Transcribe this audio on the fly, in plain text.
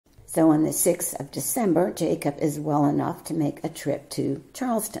So on the 6th of December, Jacob is well enough to make a trip to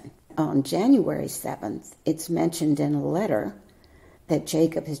Charleston. On January 7th, it's mentioned in a letter that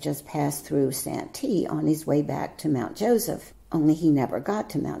Jacob has just passed through Santee on his way back to Mount Joseph, only he never got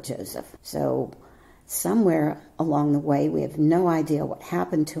to Mount Joseph. So somewhere along the way, we have no idea what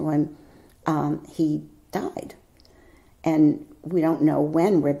happened to him. He died. And we don't know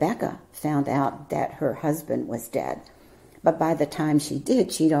when Rebecca found out that her husband was dead. But by the time she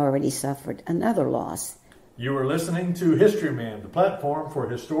did, she'd already suffered another loss. You are listening to Historyman, the platform for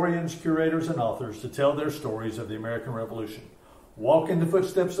historians, curators, and authors to tell their stories of the American Revolution, walk in the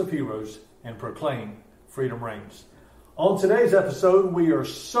footsteps of heroes, and proclaim freedom reigns. On today's episode, we are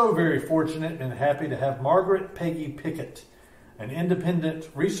so very fortunate and happy to have Margaret Peggy Pickett, an independent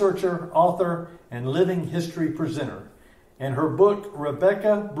researcher, author, and living history presenter, and her book,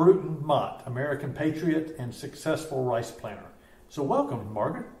 Rebecca Motte, American Patriot and Successful Rice Planter. So welcome,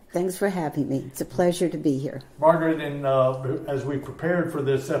 Margaret. Thanks for having me. It's a pleasure to be here. Margaret, and as we prepared for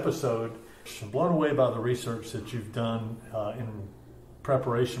this episode, I'm blown away by the research that you've done in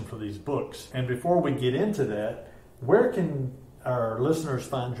preparation for these books. And before we get into that, where can our listeners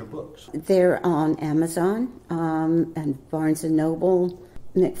find your books? They're on Amazon and Barnes & Noble.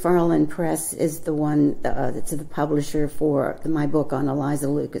 McFarland Press is the one that's the publisher for my book on Eliza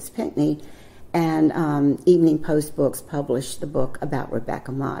Lucas Pinckney, and Evening Post Books published the book about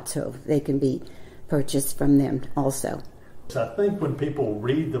Rebecca Motte, so they can be purchased from them also. So I think when people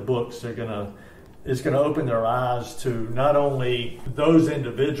read the books, it's gonna open their eyes to not only those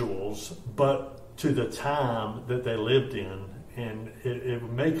individuals, but to the time that they lived in. And it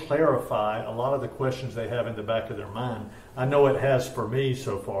may clarify a lot of the questions they have in the back of their mind. I know it has for me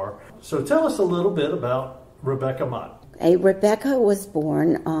so far. So tell us a little bit about Rebecca Motte. Rebecca was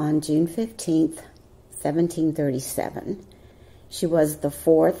born on June 15th, 1737. She was the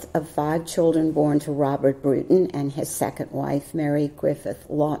fourth of 5 children born to Robert Bruton and his second wife, Mary Griffith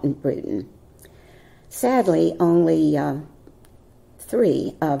Lawton Bruton. Sadly, only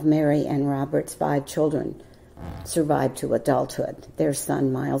 3 of Mary and Robert's 5 children survived to adulthood: their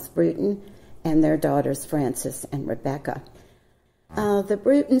son Miles Bruton and their daughters Frances and Rebecca. The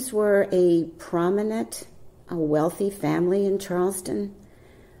Brutons were a prominent, wealthy family in Charleston.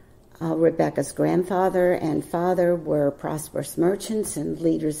 Rebecca's grandfather and father were prosperous merchants and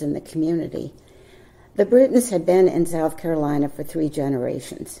leaders in the community. The Brutons had been in South Carolina for 3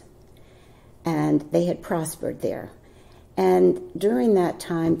 generations, and they had prospered there. And during that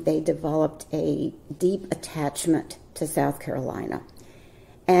time, they developed a deep attachment to South Carolina.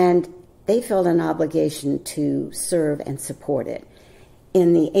 And they felt an obligation to serve and support it.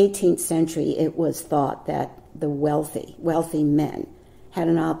 In the 18th century, it was thought that the wealthy men had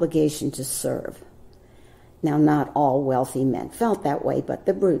an obligation to serve. Now, not all wealthy men felt that way, but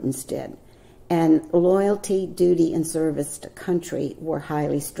the Brutons did. And loyalty, duty, and service to country were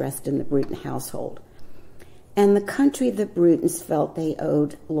highly stressed in the Bruton household. And the country the Brutons felt they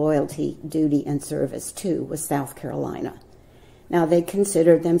owed loyalty, duty, and service to was South Carolina. Now, they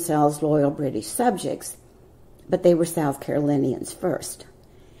considered themselves loyal British subjects, but they were South Carolinians first.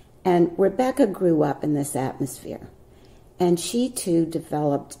 And Rebecca grew up in this atmosphere, and she too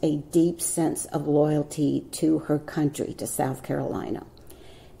developed a deep sense of loyalty to her country, to South Carolina.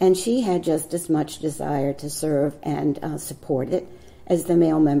 And she had just as much desire to serve and support it as the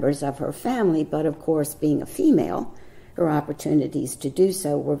male members of her family, but of course, being a female, her opportunities to do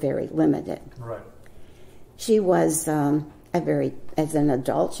so were very limited. Right. She was as an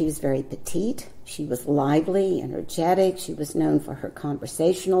adult, she was very petite. She was lively, energetic. She was known for her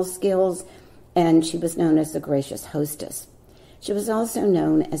conversational skills, and she was known as a gracious hostess. She was also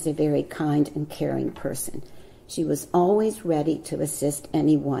known as a very kind and caring person. She was always ready to assist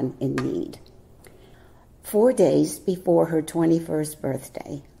anyone in need. 4 days before her 21st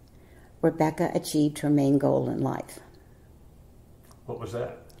birthday, Rebecca achieved her main goal in life. What was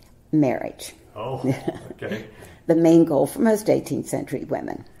that? Marriage. Oh, okay. The main goal for most 18th century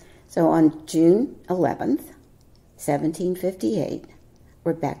women. So on June 11th, 1758,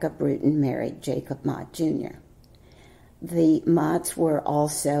 Rebecca Bruton married Jacob Motte, Jr. The Mottes were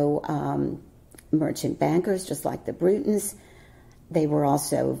also merchant bankers, just like the Brutons. They were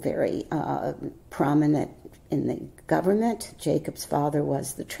also very prominent in the government. Jacob's father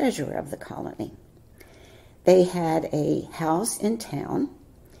was the treasurer of the colony. They had a house in town,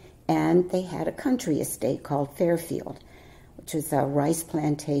 and they had a country estate called Fairfield, which was a rice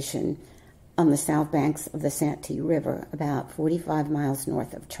plantation on the south banks of the Santee River, about 45 miles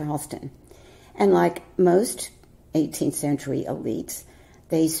north of Charleston. And like most 18th century elites,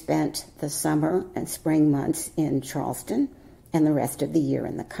 they spent the summer and spring months in Charleston and the rest of the year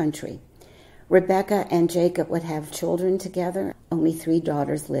in the country. Rebecca and Jacob would have children together. Only 3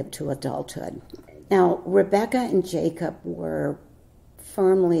 daughters lived to adulthood. Now, Rebecca and Jacob were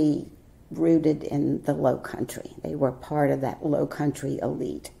firmly rooted in the Low Country. They were part of that Low Country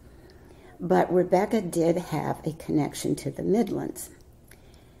elite. But Rebecca did have a connection to the Midlands.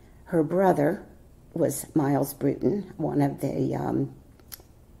 Her brother was Miles Bruton,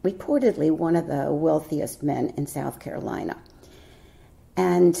 reportedly one of the wealthiest men in South Carolina.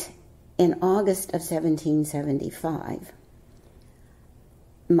 And in August of 1775,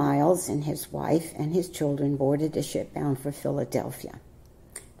 Miles and his wife and his children boarded a ship bound for Philadelphia.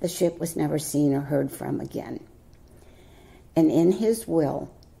 The ship was never seen or heard from again. And in his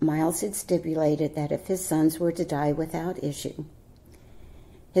will, Miles had stipulated that if his sons were to die without issue,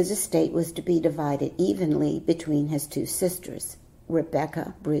 his estate was to be divided evenly between his 2 sisters,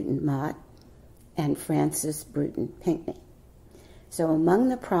 Rebecca Bruton Motte and Frances Bruton Pickett. So among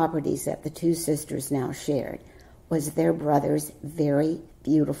the properties that the 2 sisters now shared was their brother's very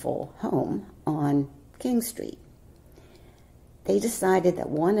beautiful home on King Street. They decided that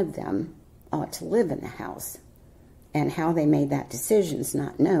one of them ought to live in the house, and how they made that decision is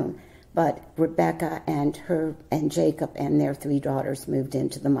not known, but Rebecca and Jacob and their 3 daughters moved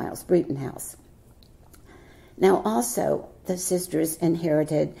into the Miles Bruton house. Now also, the sisters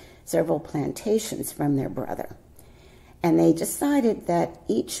inherited several plantations from their brother, and they decided that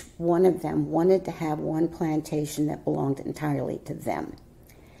each one of them wanted to have one plantation that belonged entirely to them.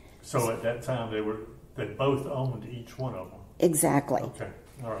 So at that time, they both owned each one of them? Exactly. Okay,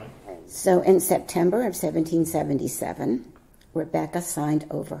 all right. So in September of 1777, Rebecca signed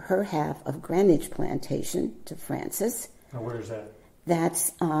over her half of Greenwich Plantation to Frances. Now where is that?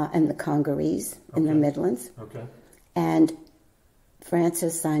 That's in the Congarese, in the Midlands. Okay. And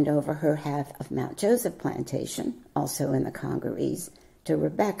Frances signed over her half of Mount Joseph Plantation, also in the Congarese, to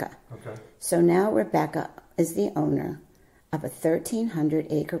Rebecca. Okay. So now Rebecca is the owner of a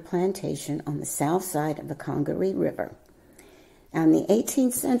 1,300-acre plantation on the south side of the Congaree River. Now, in the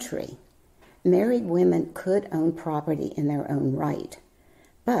 18th century, married women could own property in their own right,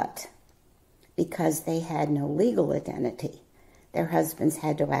 but because they had no legal identity, their husbands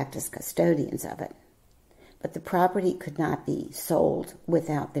had to act as custodians of it. But the property could not be sold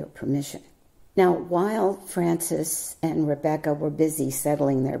without their permission. Now, while Frances and Rebecca were busy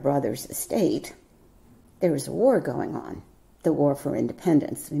settling their brother's estate, there was a war going on, the War for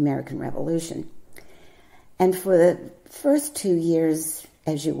Independence, the American Revolution. And for the first 2 years,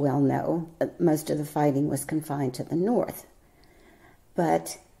 as you well know, most of the fighting was confined to the North.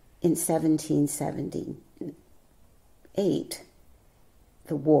 But in 1778,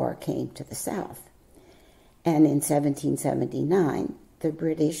 the war came to the South. And in 1779, the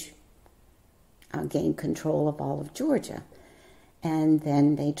British gained control of all of Georgia. And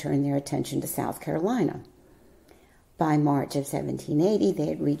then they turned their attention to South Carolina. By March of 1780, they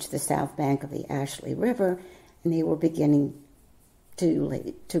had reached the south bank of the Ashley River, and they were beginning to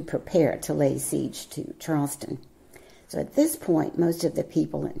prepare to lay siege to Charleston. So at this point, most of the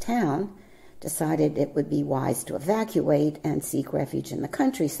people in town decided it would be wise to evacuate and seek refuge in the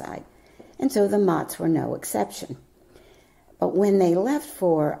countryside. And so the Mottes were no exception. But when they left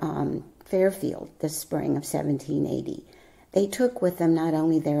for Fairfield the spring of 1780, they took with them not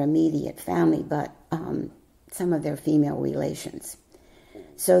only their immediate family, but some of their female relations.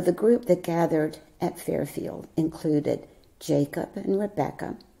 So the group that gathered at Fairfield included Jacob and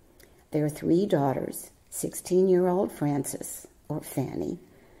Rebecca, their 3 daughters, 16-year-old Frances, or Fanny,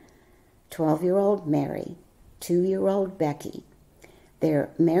 12-year-old Mary, 2-year-old Becky, their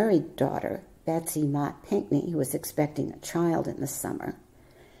married daughter, Betsy Mott Pinckney, who was expecting a child in the summer,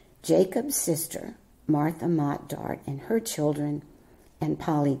 Jacob's sister, Martha Mott Dart, and her children, and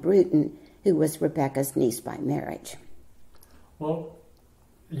Polly Bruton, who was Rebecca's niece by marriage. Well,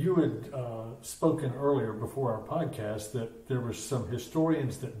 you had spoken earlier before our podcast that there were some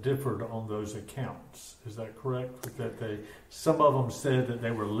historians that differed on those accounts. Is that correct? That some of them said that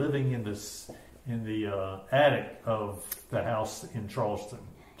they were living in the attic of the house in Charleston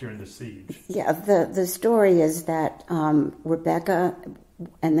during the siege. Yeah, the story is that Rebecca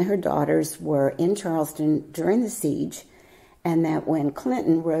and her daughters were in Charleston during the siege, and that when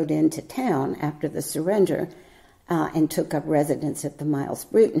Clinton rode into town after the surrender and took up residence at the Miles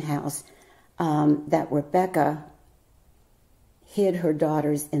Bruton house, that Rebecca hid her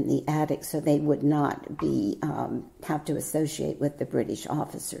daughters in the attic so they would not have to associate with the British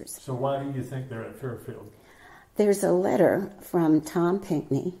officers. So why do you think they're at Fairfield? There's a letter from Tom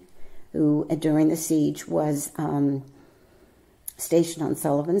Pinckney, who during the siege was stationed on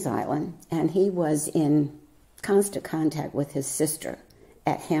Sullivan's Island, and he was in constant contact with his sister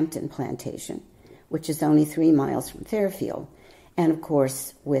at Hampton Plantation, which is only 3 miles from Fairfield, and of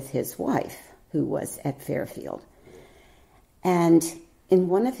course with his wife, who was at Fairfield. And in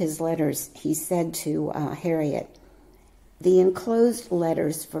one of his letters, he said to Harriet, "The enclosed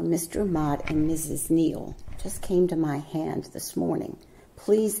letters for Mr. Motte and Mrs. Neal just came to my hand this morning.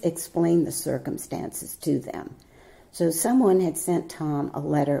 Please explain the circumstances to them." So someone had sent Tom a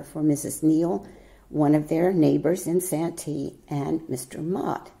letter for Mrs. Neal, one of their neighbors in Santee, and Mr.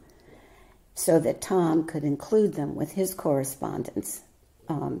 Motte, so that Tom could include them with his correspondence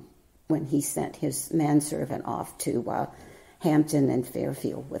when he sent his manservant off to Hampton and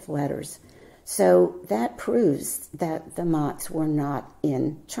Fairfield with letters. So that proves that the Mottes were not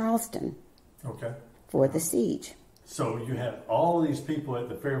in Charleston for the siege. So you had all these people at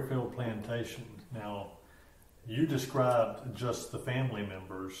the Fairfield Plantation. Now, you described just the family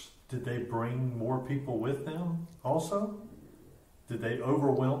members. Did they bring more people with them also? Did they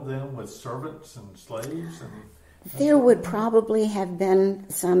overwhelm them with servants and slaves? There would probably have been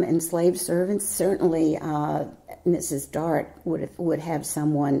some enslaved servants. Certainly, Mrs. Dart would have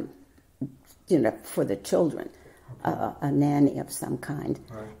someone, for the children, a nanny of some kind,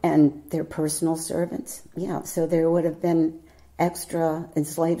 right. And their personal servants. Yeah, so there would have been extra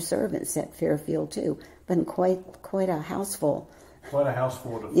enslaved servants at Fairfield too. Been quite a houseful. Quite a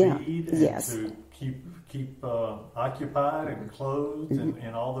houseful to feed and to keep occupied and clothed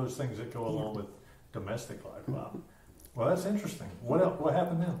and all those things that go along with domestic life. Wow. Well, that's interesting. What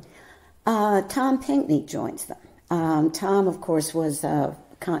happened then? Tom Pinckney joins them. Tom, of course, was a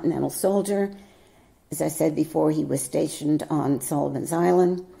Continental soldier. As I said before, he was stationed on Sullivan's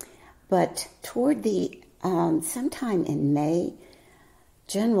Island. But toward sometime in May,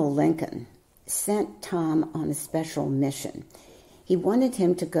 General Lincoln sent Tom on a special mission. He wanted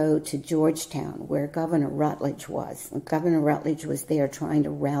him to go to Georgetown, where Governor Rutledge was. And Governor Rutledge was there trying to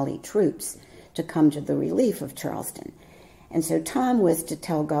rally troops to come to the relief of Charleston. And so Tom was to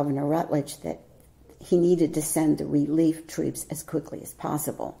tell Governor Rutledge that he needed to send the relief troops as quickly as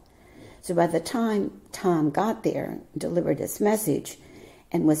possible. So by the time Tom got there, delivered his message,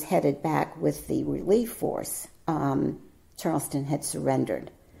 and was headed back with the relief force, Charleston had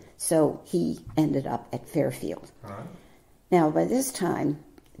surrendered. So he ended up at Fairfield. All right. Now, by this time,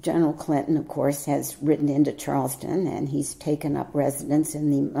 General Clinton, of course, has ridden into Charleston, and he's taken up residence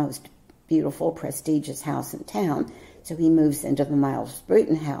in the most beautiful, prestigious house in town. So he moves into the Miles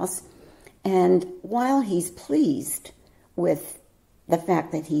Bruton house. And while he's pleased with the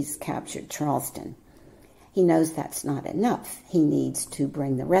fact that he's captured Charleston, he knows that's not enough. He needs to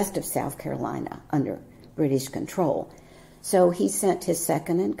bring the rest of South Carolina under British control. So he sent his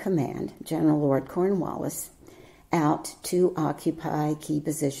second-in-command, General Lord Cornwallis, out to occupy key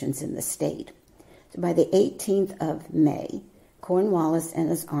positions in the state. So by the 18th of May, Cornwallis and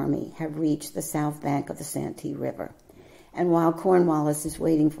his army have reached the south bank of the Santee River. And while Cornwallis is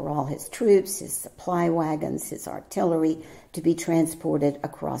waiting for all his troops, his supply wagons, his artillery to be transported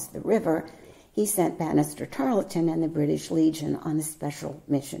across the river, he sent Banastre Tarleton and the British Legion on a special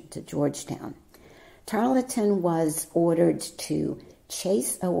mission to Georgetown. Tarleton was ordered to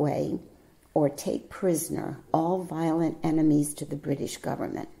chase away or take prisoner all violent enemies to the British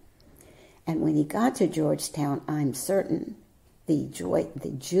government. And when he got to Georgetown, I'm certain the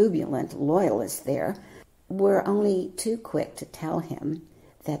jubilant loyalists there were only too quick to tell him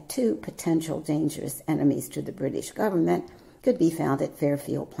that 2 potential dangerous enemies to the British government could be found at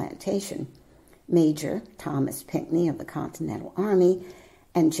Fairfield Plantation: Major Thomas Pinckney of the Continental Army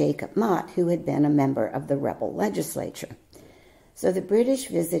and Jacob Motte, who had been a member of the rebel legislature. So the British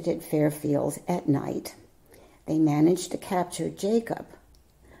visited Fairfield at night. They managed to capture Jacob,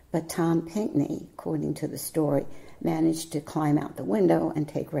 but Tom Pinckney, according to the story, managed to climb out the window and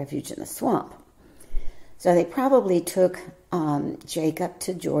take refuge in the swamp. So they probably took Jacob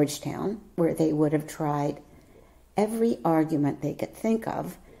to Georgetown, where they would have tried every argument they could think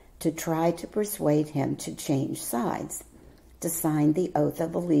of to try to persuade him to change sides, to sign the oath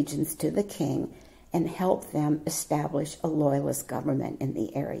of allegiance to the king and help them establish a loyalist government in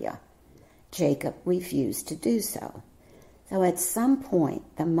the area. Jacob refused to do so. So at some point,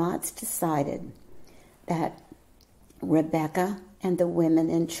 the Mottes decided that Rebecca and the women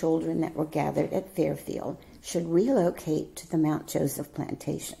and children that were gathered at Fairfield should relocate to the Mount Joseph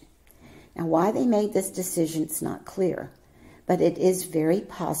plantation. Now, why they made this decision is not clear, but it is very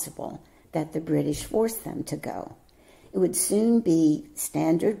possible that the British forced them to go. It would soon be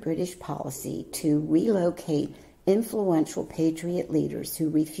standard British policy to relocate influential patriot leaders who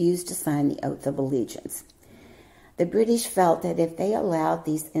refused to sign the oath of allegiance. The British felt that if they allowed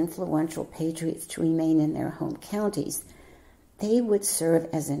these influential patriots to remain in their home counties, they would serve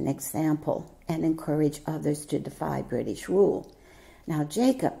as an example and encourage others to defy British rule. Now,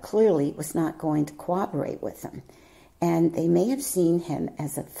 Jacob clearly was not going to cooperate with them, and they may have seen him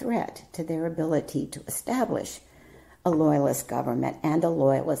as a threat to their ability to establish a loyalist government and a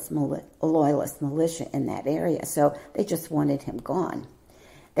loyalist militia in that area, so they just wanted him gone.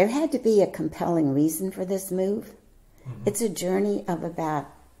 There had to be a compelling reason for this move. It's a journey of about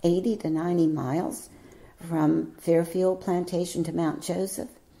 80 to 90 miles from Fairfield Plantation to Mount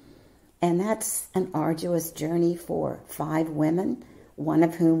Joseph, and that's an arduous journey for 5 women, one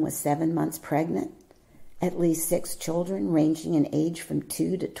of whom was 7 months pregnant, at least 6 children ranging in age from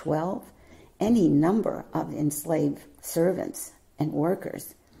 2 to 12, any number of enslaved servants and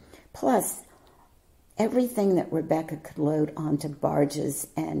workers, plus everything that Rebecca could load onto barges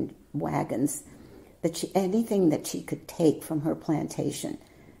and wagons, anything that she could take from her plantation,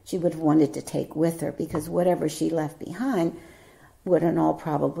 she would have wanted to take with her, because whatever she left behind would in all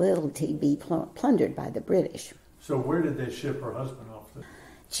probability be plundered by the British. So where did they ship her husband off to?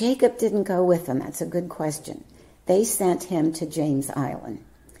 Jacob didn't go with them. That's a good question. They sent him to James Island.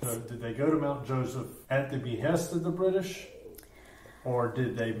 So did they go to Mount Joseph at the behest of the British, or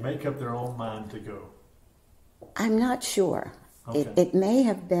did they make up their own mind to go? I'm not sure. Okay. It may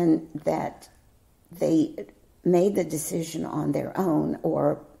have been that they made the decision on their own,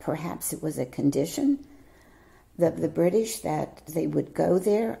 or perhaps it was a condition of the British that they would go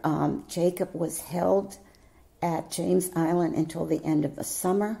there. Jacob was held at James Island until the end of the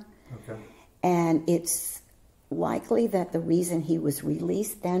summer. Okay. And it's likely that the reason he was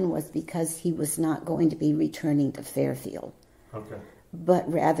released then was because he was not going to be returning to Fairfield. Okay.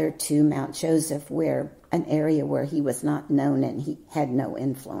 But rather to Mount Joseph, where an area where he was not known and he had no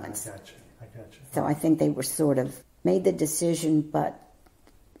influence. I got you. So I think they were sort of made the decision, but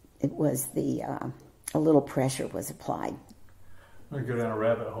it was a little pressure was applied. I'm going to go down a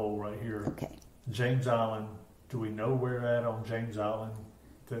rabbit hole right here. Okay. James Island, do we know where at on James Island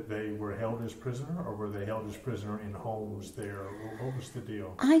that they were held as prisoner, or were they held as prisoner in homes there? What was the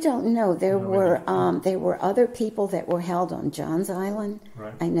deal? I don't know. There were other people that were held on John's Island.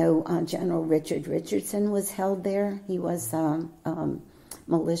 Right. I know General Richard Richardson was held there. He was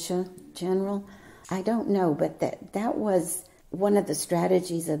militia general. I don't know, but that was one of the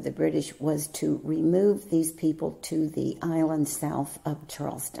strategies of the British, was to remove these people to the island south of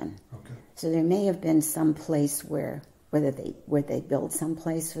Charleston. Okay. So there may have been some place where they built some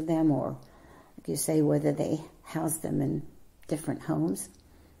place for them, or like you say, whether they housed them in different homes.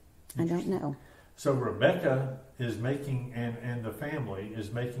 I don't know. So Rebecca is making, and the family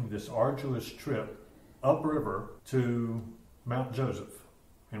is making this arduous trip upriver to Mount Joseph.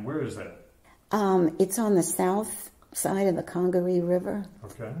 And where is that? It's on the south side of the Congaree River.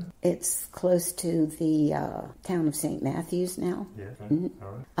 Okay. It's close to the town of St. Matthews now. Yeah. Okay. Mm-hmm.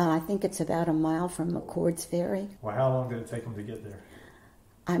 All right. I think it's about a mile from McCord's Ferry. Well, how long did it take them to get there?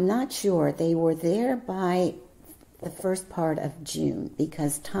 I'm not sure. They were there by the first part of June,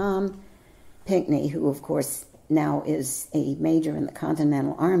 because Tom Pinckney, who of course now is a major in the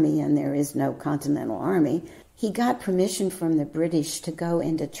Continental Army, and there is no Continental Army, he got permission from the British to go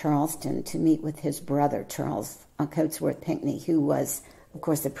into Charleston to meet with his brother, Charles Coatsworth Pinckney, who was, of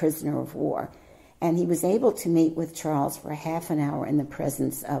course, a prisoner of war. And he was able to meet with Charles for half an hour in the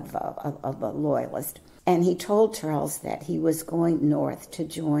presence of a loyalist. And he told Charles that he was going north to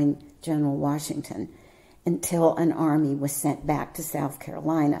join General Washington until an army was sent back to South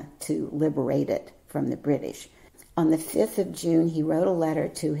Carolina to liberate it from the British. On the 5th of June, he wrote a letter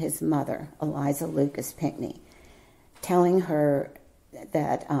to his mother, Eliza Lucas Pinckney, telling her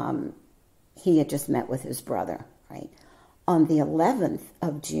that he had just met with his brother, right? On the 11th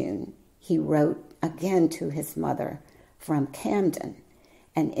of June, he wrote again to his mother from Camden.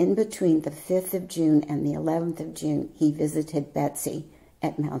 And in between the 5th of June and the 11th of June, he visited Betsy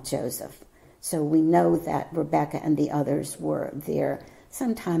at Mount Joseph. So we know that Rebecca and the others were there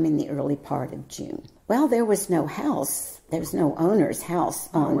sometime in the early part of June. Well, there was no house. There was no owner's house.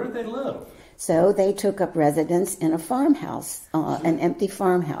 Where did they live? So they took up residence in a farmhouse, an empty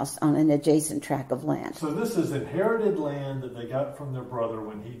farmhouse on an adjacent tract of land. So this is inherited land that they got from their brother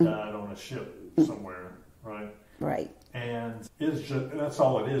when he died on a ship somewhere, right? Right. And that's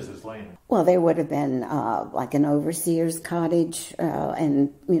all it is land. Well, there would have been like an overseer's cottage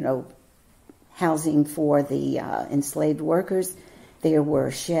and, housing for the enslaved workers. There were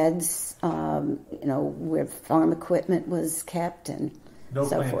sheds, where farm equipment was kept and no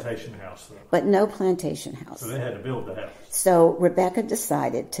so plantation forth. House, though. But no plantation house. So they had to build the house. So Rebecca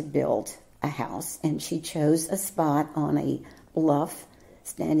decided to build a house, and she chose a spot on a bluff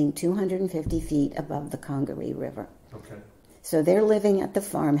standing 250 feet above the Congaree River. Okay. So they're living at the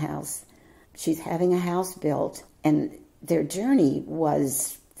farmhouse. She's having a house built, and their journey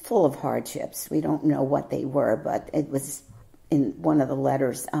was full of hardships. We don't know what they were, but it was in one of the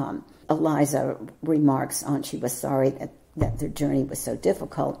letters. Eliza remarks on she was sorry that their journey was so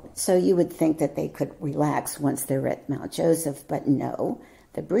difficult. So you would think that they could relax once they're at Mount Joseph, but no.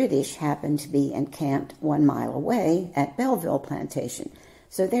 The British happened to be encamped 1 mile away at Belleville Plantation.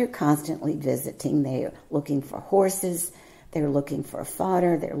 So they're constantly visiting. They're looking for horses. They're looking for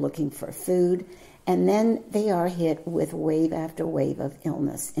fodder. They're looking for food. And then they are hit with wave after wave of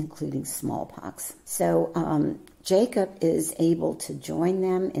illness, including smallpox. So Jacob is able to join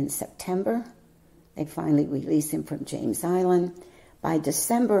them in September. They finally release him from James Island. By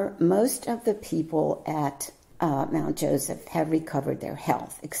December, most of the people at Mount Joseph have recovered their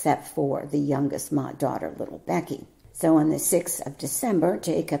health, except for the youngest Motte daughter, little Becky. So on the 6th of December,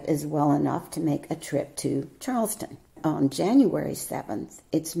 Jacob is well enough to make a trip to Charleston. On January 7th,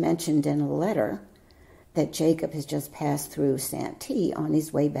 it's mentioned in a letter that Jacob has just passed through Santee on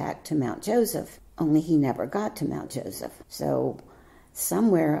his way back to Mount Joseph, only he never got to Mount Joseph. So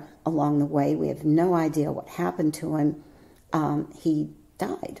somewhere along the way, we have no idea what happened to him. He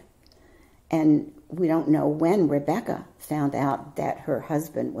died. And we don't know when Rebecca found out that her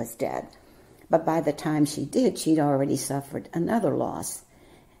husband was dead. But by the time she did, she'd already suffered another loss.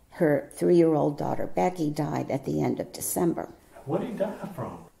 Her 3-year-old daughter, Becky, died at the end of December. What did he die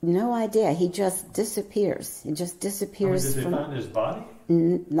from? No idea. He just disappears. He just disappears. Did they find his body?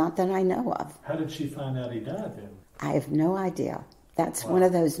 Not that I know of. How did she find out he died then? I have no idea. That's one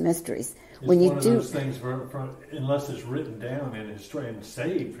of those mysteries. It's one of those things unless it's written down and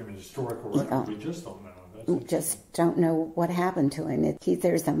saved from a historical record, we just don't know. We just don't know what happened to him.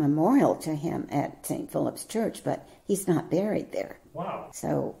 There's a memorial to him at St. Philip's Church, but he's not buried there. Wow.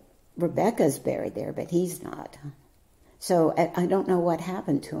 So Rebecca's buried there, but he's not. So I don't know what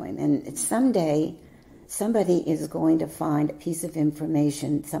happened to him. And someday somebody is going to find a piece of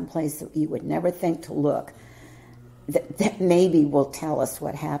information someplace that you would never think to look that maybe will tell us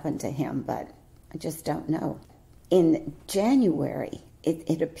what happened to him, but I just don't know. In January,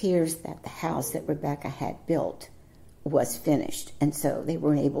 it appears that the house that Rebecca had built was finished, and so they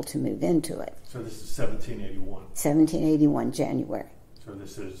were able to move into it. So this is 1781. 1781, January. So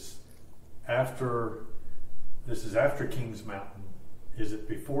this is after Kings Mountain. Is it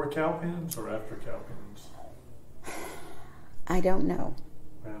before Cowpens or after Cowpens? I don't know.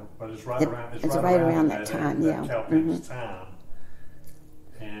 Well, but it's right around that time, yeah. Cowpens time.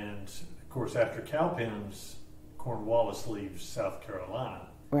 And of course, after Cowpens, Cornwallis leaves South Carolina.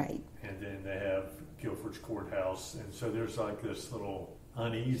 Right. And then they have Guilford's Courthouse. And so there's like this little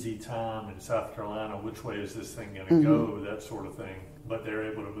uneasy time in South Carolina. Which way is this thing going to go? That sort of thing. But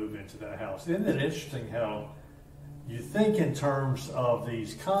they're able to move into that house. Isn't it interesting how you think in terms of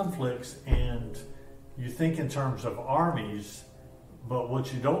these conflicts and you think in terms of armies, but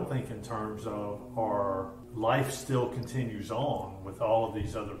what you don't think in terms of are life still continues on with all of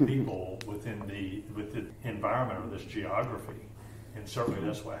these other people within the environment or this geography, and certainly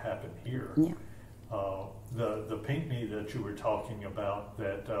that's what happened here. Yeah. The Pinckney that you were talking about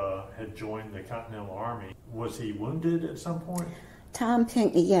that had joined the Continental Army, was he wounded at some point? Tom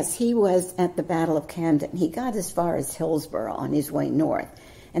Pinckney, yes, he was at the Battle of Camden. He got as far as Hillsborough on his way north,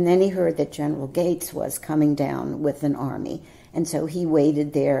 and then he heard that General Gates was coming down with an army. And so he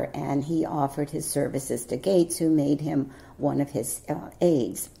waited there, and he offered his services to Gates, who made him one of his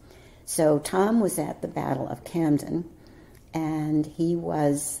aides. So Tom was at the Battle of Camden, and he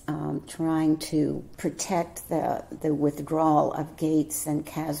was trying to protect the withdrawal of Gates and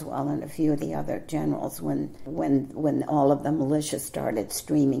Caswell and a few of the other generals when all of the militia started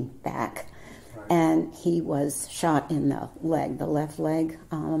streaming back. Right. And he was shot in the left leg.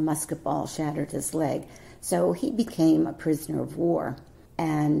 A musket ball shattered his leg. So he became a prisoner of war.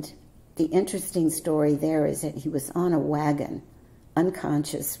 And the interesting story there is that he was on a wagon,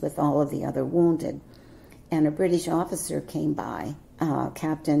 unconscious with all of the other wounded. And a British officer came by,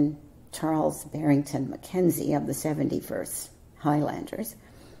 Captain Charles Barrington Mackenzie of the 71st Highlanders,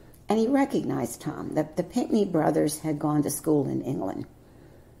 and he recognized Tom. The Pinckney brothers had gone to school in England,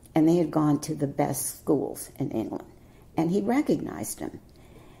 and they had gone to the best schools in England. And he recognized him.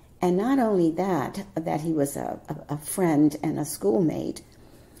 And not only that he was a friend and a schoolmate,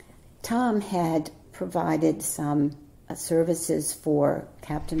 Tom had provided some services for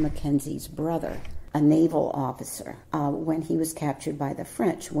Captain Mackenzie's brother, a naval officer, when he was captured by the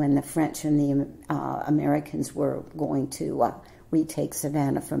French, when the French and the Americans were going to retake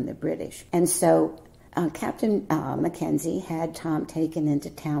Savannah from the British. And so Captain Mackenzie had Tom taken into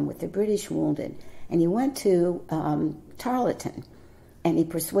town with the British wounded, and he went to Tarleton, and he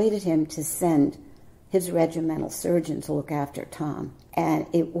persuaded him to send his regimental surgeon to look after Tom. And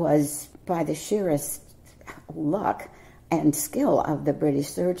it was by the sheerest luck and skill of the British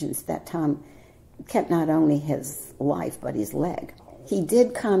surgeons that Tom kept not only his life but his leg. He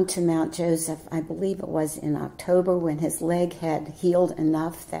did come to Mount Joseph, I believe it was in October, when his leg had healed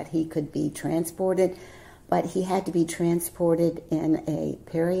enough that he could be transported, but he had to be transported in a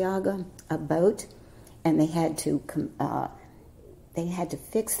periaga, a boat, and they had to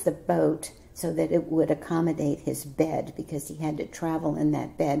fix the boat so that it would accommodate his bed, because he had to travel in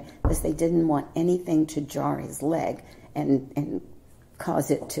that bed, because they didn't want anything to jar his leg and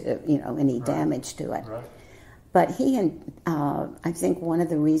cause it to, any damage to it. Right. But he and I think one of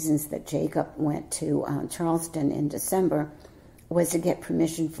the reasons that Jacob went to Charleston in December was to get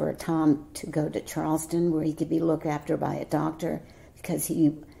permission for Tom to go to Charleston, where he could be looked after by a doctor, because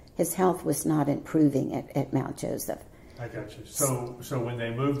his health was not improving at Mount Joseph. I got you. So when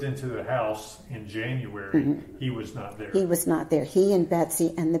they moved into the house in January, he was not there. He was not there. He and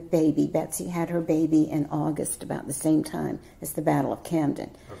Betsy and the baby. Betsy had her baby in August, about the same time as the Battle of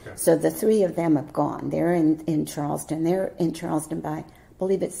Camden. Okay. So the three of them have gone. They're in Charleston. They're in Charleston by, I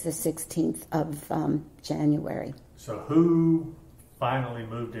believe it's the 16th of January. So who finally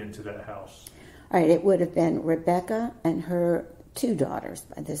moved into that house? All right, it would have been Rebecca and her two daughters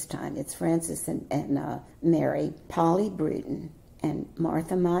by this time. It's Frances and Mary, Polly Bruton, and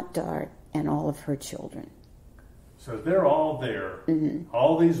Martha Mott Dart, and all of her children. So they're all there.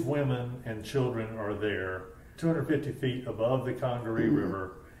 All these women and children are there, 250 feet above the Congaree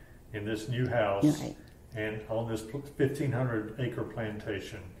River, in this new house, and on this 1,500-acre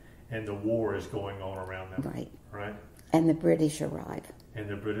plantation, and the war is going on around them. Right. And the British arrive. And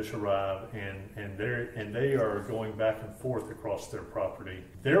they are going back and forth across their property.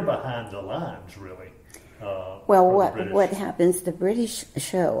 They're behind the lines, really. Well, what happens? The British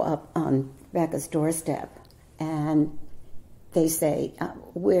show up on Rebecca's doorstep, and they say,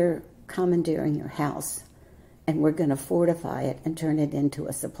 "We're commandeering your house, and we're going to fortify it and turn it into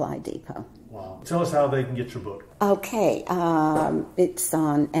a supply depot." Wow! Tell us how they can get your book. Okay, it's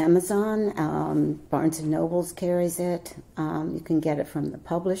on Amazon. Barnes and Nobles carries it. You can get it from the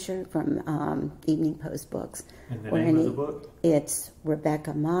publisher, from Evening Post Books. And the name of the book? It's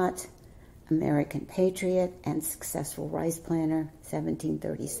Rebecca Motte, American Patriot and Successful Rice Planter,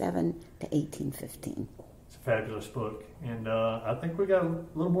 1737 to 1815. It's a fabulous book, and I think we got a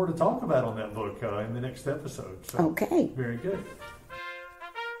little more to talk about on that book in the next episode. So, okay. Very good.